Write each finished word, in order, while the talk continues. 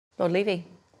Lord Levy,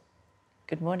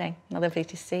 good morning. Lovely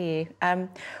to see you.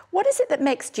 What is it that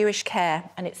makes Jewish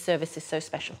care and its services so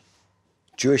special?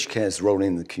 Jewish care's role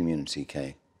in the community,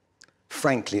 Kay.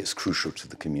 Frankly, it's crucial to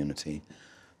the community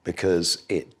because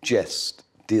it just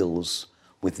deals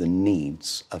with the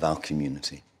needs of our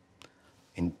community.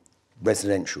 In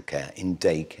residential care, in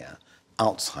daycare,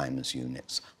 Alzheimer's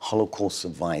units, Holocaust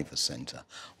Survivor Centre,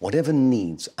 whatever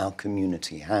needs our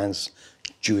community has,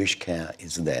 Jewish care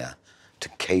is there to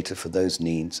cater for those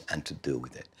needs and to deal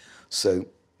with it. So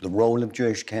the role of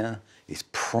Jewish care is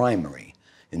primary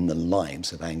in the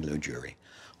lives of Anglo-Jewry.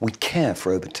 We care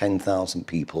for over 10,000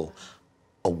 people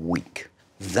a week.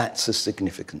 That's the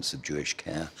significance of Jewish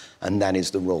care, and that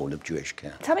is the role of Jewish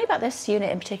care. Tell me about this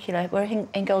unit in particular. We're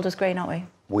in Golders Green, aren't we?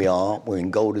 We're in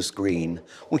Golders Green,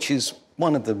 which is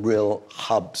one of the real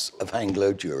hubs of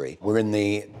Anglo-Jewry. We're in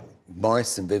the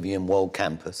Maurice and Vivian World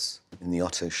Campus, in the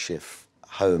Otto Schiff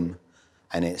home,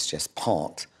 and it's just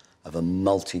part of a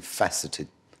multifaceted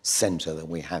centre that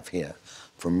we have here,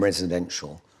 from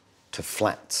residential to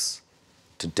flats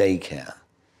to daycare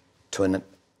to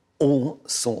all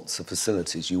sorts of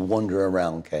facilities. You wander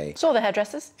around, Kay. Saw the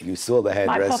hairdressers. You saw the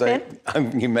hairdresser. Might pop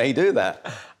in. You may do that.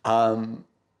 And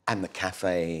the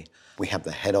cafe. We have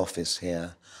the head office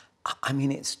here. I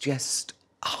mean, it's just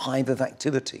a hive of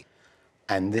activity.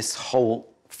 And this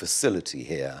whole facility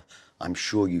here, I'm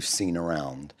sure you've seen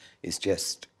around, is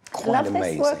just quite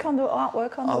amazing. Love this work on the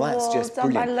artwork on the walls, that's just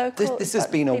done brilliant. by local. This has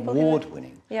been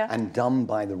award-winning and done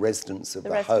by the residents of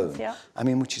the home. Yeah. I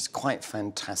mean, which is quite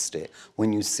fantastic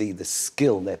when you see the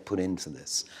skill they've put into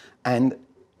this. And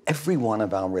every one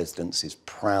of our residents is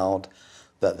proud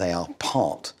that they are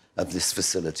part of this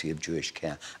facility of Jewish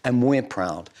care, and we're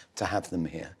proud to have them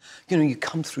here. You know, you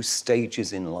come through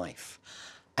stages in life,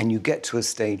 and you get to a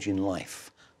stage in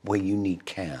life where you need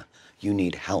care, you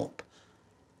need help.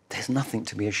 There's nothing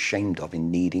to be ashamed of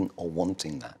in needing or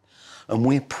wanting that. And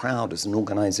we're proud as an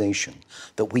organisation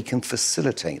that we can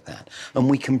facilitate that and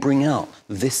we can bring out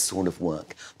this sort of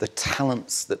work, the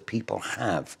talents that people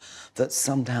have that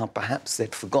somehow perhaps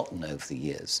they'd forgotten over the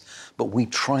years. But we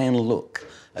try and look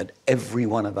at every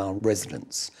one of our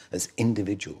residents as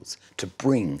individuals to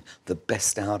bring the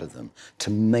best out of them, to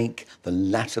make the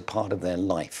latter part of their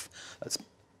life as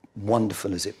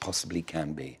wonderful as it possibly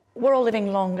can be. We're all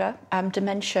living longer.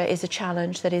 Dementia is a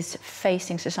challenge that is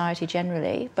facing society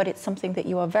generally, but it's something that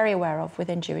you are very aware of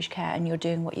within Jewish care, and you're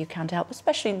doing what you can to help,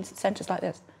 especially in centres like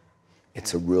this.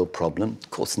 It's a real problem,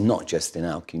 of course, not just in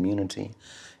our community.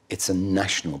 It's a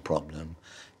national problem.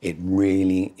 It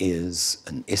really is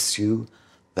an issue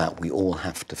that we all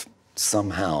have to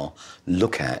somehow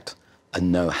look at and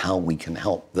know how we can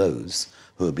help those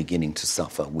who are beginning to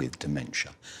suffer with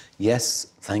dementia. Yes,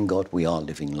 thank God we are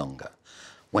living longer.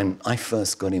 When I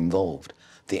first got involved,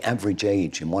 the average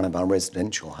age in one of our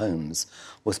residential homes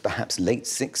was perhaps late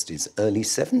 60s, early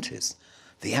 70s.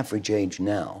 The average age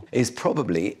now is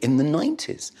probably in the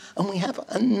 90s. And we have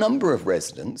a number of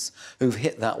residents who've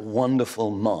hit that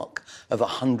wonderful mark of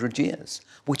 100 years,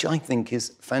 which I think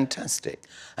is fantastic.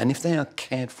 And if they are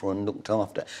cared for and looked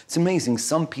after, it's amazing.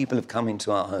 Some people have come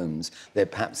into our homes, they've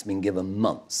perhaps been given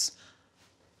months.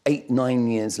 8, 9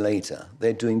 years later,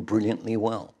 they're doing brilliantly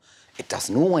well. It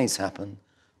doesn't always happen,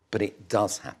 but it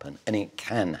does happen, and it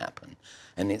can happen.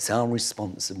 And it's our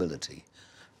responsibility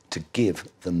to give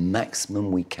the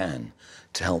maximum we can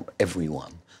to help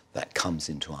everyone that comes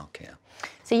into our care.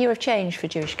 It's a year of change for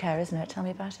Jewish care, isn't it? Tell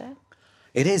me about it.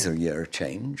 It is a year of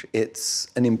change. It's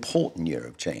an important year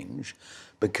of change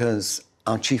because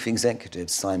our chief executive,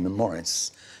 Simon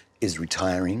Morris, is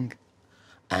retiring,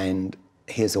 and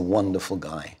he's a wonderful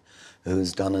guy who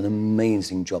has done an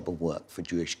amazing job of work for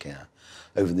Jewish care.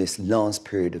 Over this last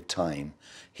period of time,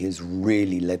 he has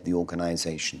really led the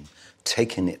organisation,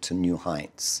 taken it to new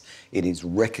heights. It is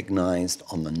recognised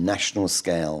on the national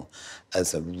scale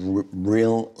as a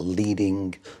real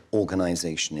leading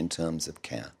organisation in terms of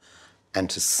care. And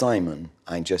to Simon,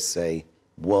 I just say,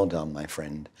 well done, my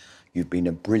friend. You've been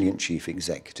a brilliant chief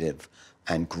executive,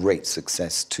 and great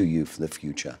success to you for the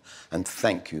future. And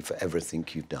thank you for everything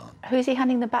you've done. Who's he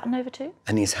handing the baton over to?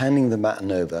 And he's handing the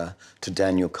baton over to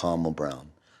Daniel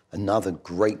Carmel-Brown, another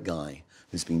great guy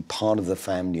who's been part of the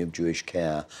family of Jewish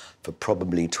care for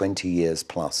probably 20 years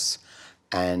plus.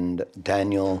 And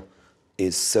Daniel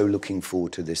is so looking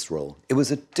forward to this role. It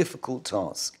was a difficult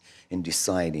task in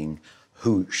deciding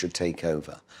who should take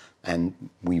over. And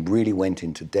we really went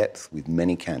into depth with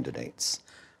many candidates.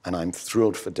 And I'm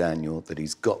thrilled for Daniel that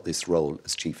he's got this role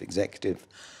as chief executive.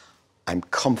 I'm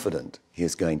confident he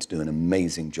is going to do an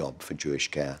amazing job for Jewish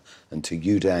care. And to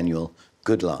you, Daniel,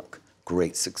 good luck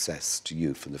great success to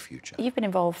you for the future. You've been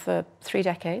involved for 3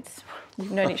 decades.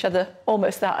 You've known each other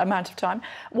almost that amount of time.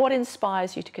 What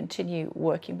inspires you to continue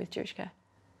working with Jewish Care?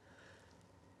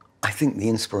 I think the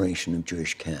inspiration of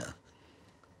Jewish Care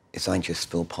is I just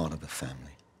feel part of a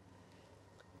family.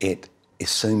 It is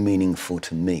so meaningful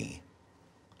to me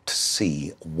to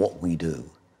see what we do,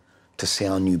 to see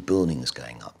our new buildings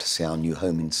going up, to see our new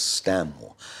home in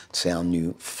Stanmore, to see our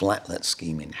new flatlet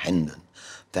scheme in Hendon,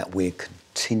 that we're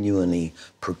continually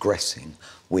progressing,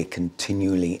 we're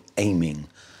continually aiming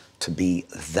to be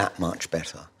that much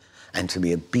better and to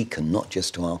be a beacon not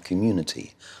just to our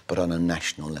community, but on a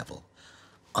national level.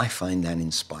 I find that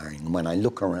inspiring. When I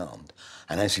look around,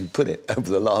 and as you put it, over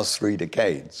the last 3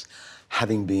 decades,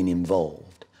 having been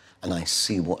involved, and I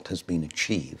see what has been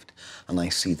achieved, and I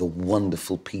see the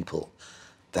wonderful people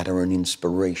that are an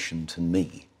inspiration to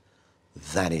me,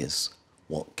 that is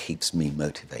what keeps me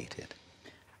motivated.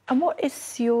 And what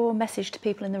is your message to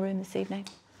people in the room this evening?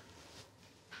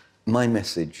 My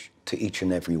message to each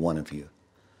and every one of you,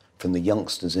 from the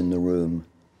youngsters in the room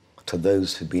to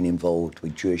those who've been involved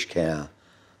with Jewish Care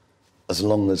as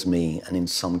long as me, and in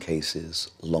some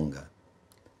cases longer,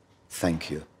 thank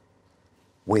you.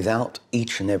 Without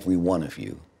each and every one of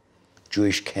you,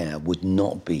 Jewish Care would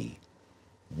not be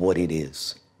what it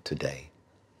is today.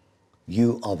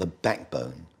 You are the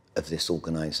backbone of this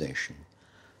organisation.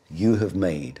 You have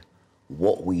made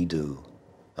what we do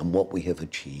and what we have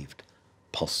achieved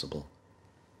possible.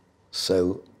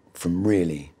 So from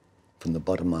the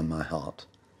bottom of my heart,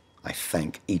 I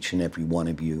thank each and every one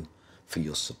of you for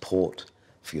your support,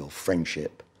 for your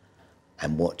friendship,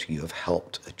 and what you have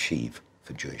helped achieve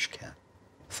for Jewish Care.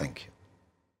 Thank you.